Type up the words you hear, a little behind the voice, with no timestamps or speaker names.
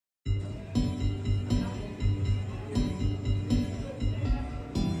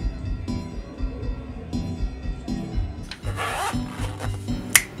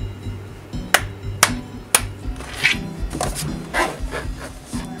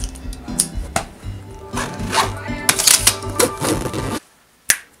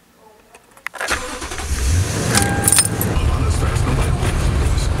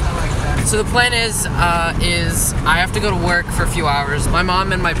So the plan is I have to go to work for a few hours. My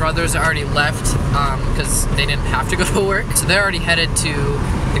mom and my brothers are already left because they didn't have to go to work. So they're already headed to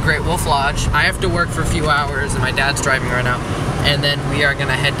the Great Wolf Lodge. I have to work for a few hours and my dad's driving right now. And then we are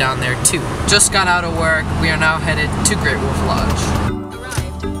gonna head down there too. Just got out of work. We are now headed to Great Wolf Lodge.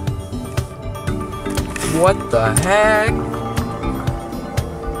 What the heck?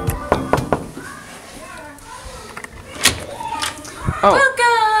 Oh. Welcome!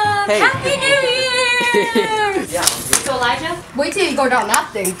 Hey. Happy New Year! Yeah. So Elijah? Wait till you go down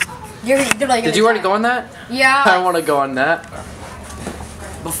that thing. You're like. Did you already go on that? Yeah. I want to go on that.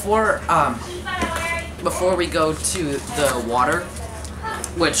 Before we go to the water,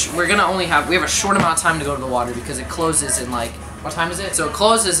 which we're gonna only have, we have a short amount of time to go to the water because it closes in like, what time is it? So it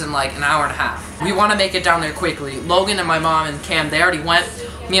closes in like an hour and a half. We want to make it down there quickly. Logan and my mom and Cam, they already went.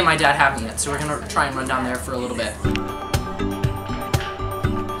 Me and my dad haven't yet, so we're gonna try and run down there for a little bit.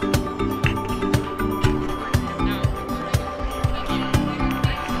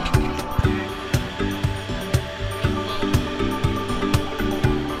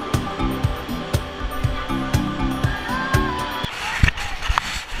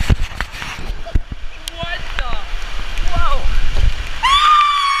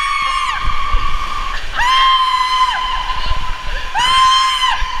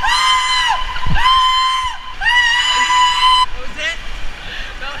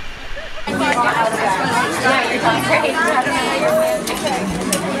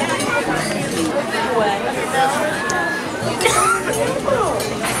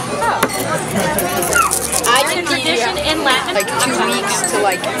 I did tradition in Latin like 2 weeks to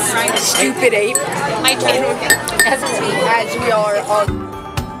like stupid ape. My turn. As we are all.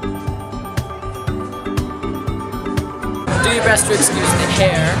 Do your best to excuse the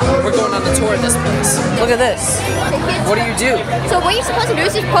hair. We're going on the tour of this place. Look at this. What do you do? So what you're supposed to do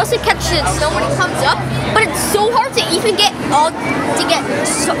is you're supposed to catch the snow when it comes up, but it's so hard to even get all to get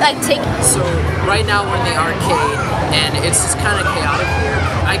take. So right now we're in the arcade and it's just kind of chaotic here.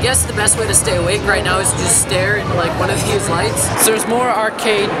 I guess the best way to stay awake right now is to just stare into like one of these lights. So there's more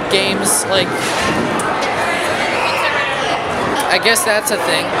arcade games like, I guess that's a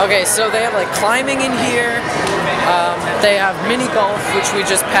thing. Okay, so they have like climbing in here. They have mini golf, which we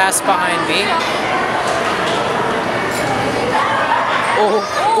just passed behind me.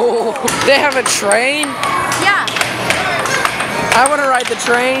 Oh, they have a train? Yeah. I want to ride the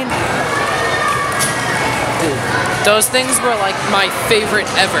train. Dude, those things were like my favorite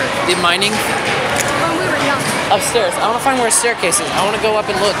ever. The mining. When we were young. Upstairs. I want to find where a staircase is. I want to go up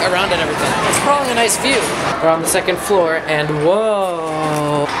and look around at everything. It's probably a nice view. We're on the second floor and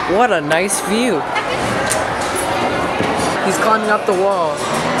whoa, what a nice view. He's climbing up the wall.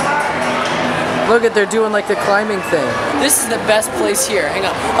 Look at, they're doing like the climbing thing. This is the best place here. Hang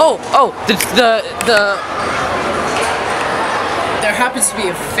on. There happens to be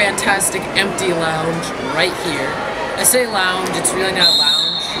a fantastic empty lounge right here. I say lounge, it's really not a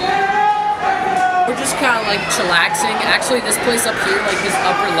lounge. We're just kind of like chillaxing. Actually, this place up here, like this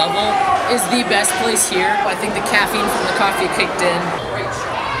upper level, is the best place here. I think the caffeine from the coffee kicked in.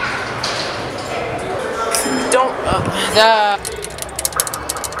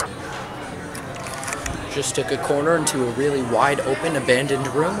 Just took a corner into a really wide open abandoned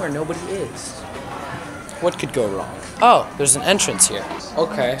room where nobody is. What could go wrong? Oh, there's an entrance here.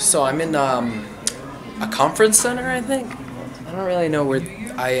 Okay, so I'm in a conference center, I think? I don't really know where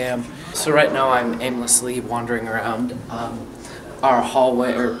I am. So right now I'm aimlessly wandering around our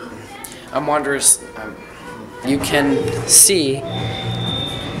hallway, or I'm wandering. You can see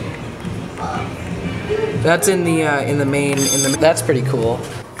that's in the main. That's pretty cool.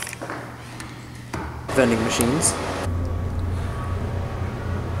 Vending machines.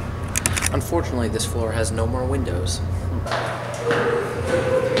 Unfortunately, this floor has no more windows.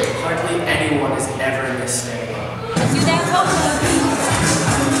 Hardly anyone is ever in this stadium.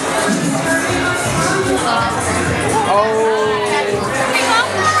 Oh.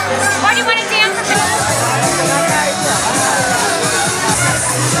 Why do you want to dance?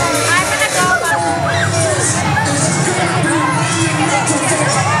 I'm gonna go.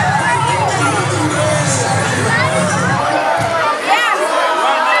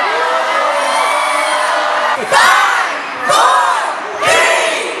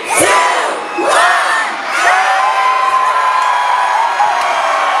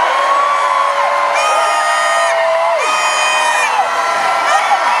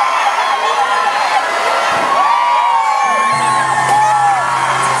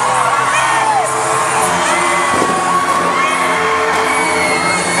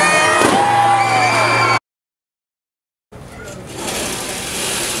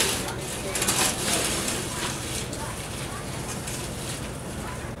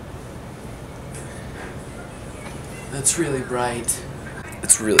 That's really bright.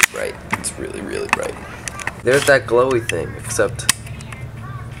 It's really bright. It's really, really bright. There's that glowy thing, except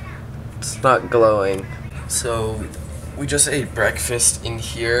it's not glowing. So we just ate breakfast in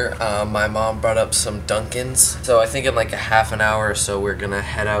here. My mom brought up some Dunkins. So I think in like a half an hour or so we're gonna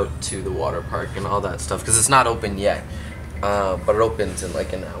head out to the water park and all that stuff because it's not open yet. But it opens in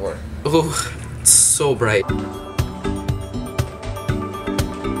like an hour. Ooh, it's so bright.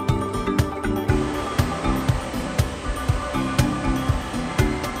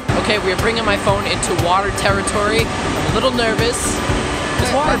 Okay, we're bringing my phone into water territory. I'm a little nervous.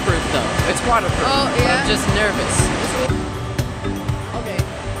 It's waterproof though. It's waterproof. Oh, yeah? I'm just nervous. Okay.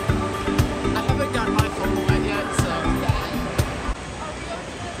 I haven't got my phone wet yet, so.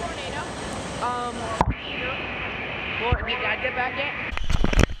 Well, did Dad get back yet?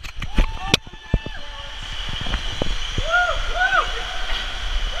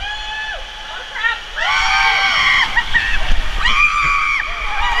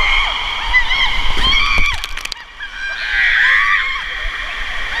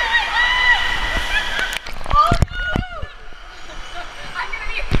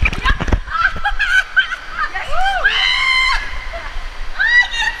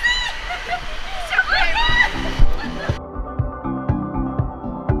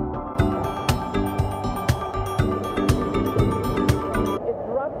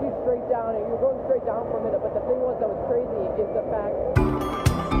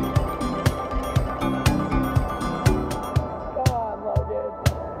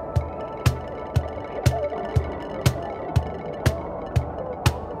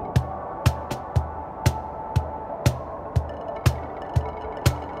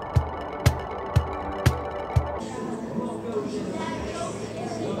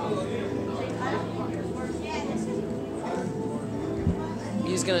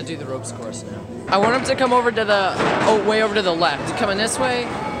 He's gonna do the ropes course now. I want him to come over to the, way over to the left. Is he coming this way?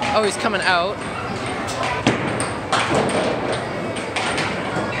 Oh, he's coming out.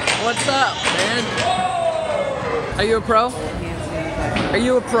 What's up, man? Are you a pro? Are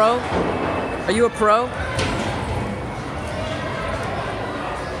you a pro? Are you a pro?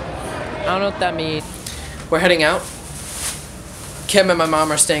 I don't know what that means. We're heading out. Kim and my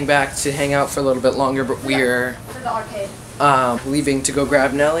mom are staying back to hang out for a little bit longer, but we're For the arcade. Leaving to go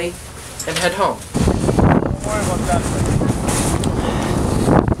grab Nelly and head home.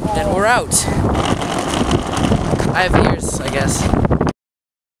 And we're out. I have ears, I guess.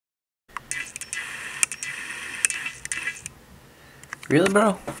 Really,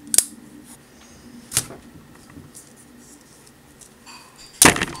 bro?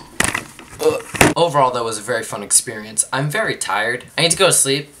 Overall, that was a very fun experience. I'm very tired. I need to go to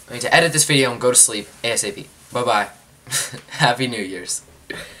sleep. I need to edit this video and go to sleep ASAP. Bye-bye. Happy New Year's.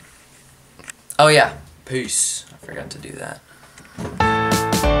 Oh yeah. Peace. I forgot to do that.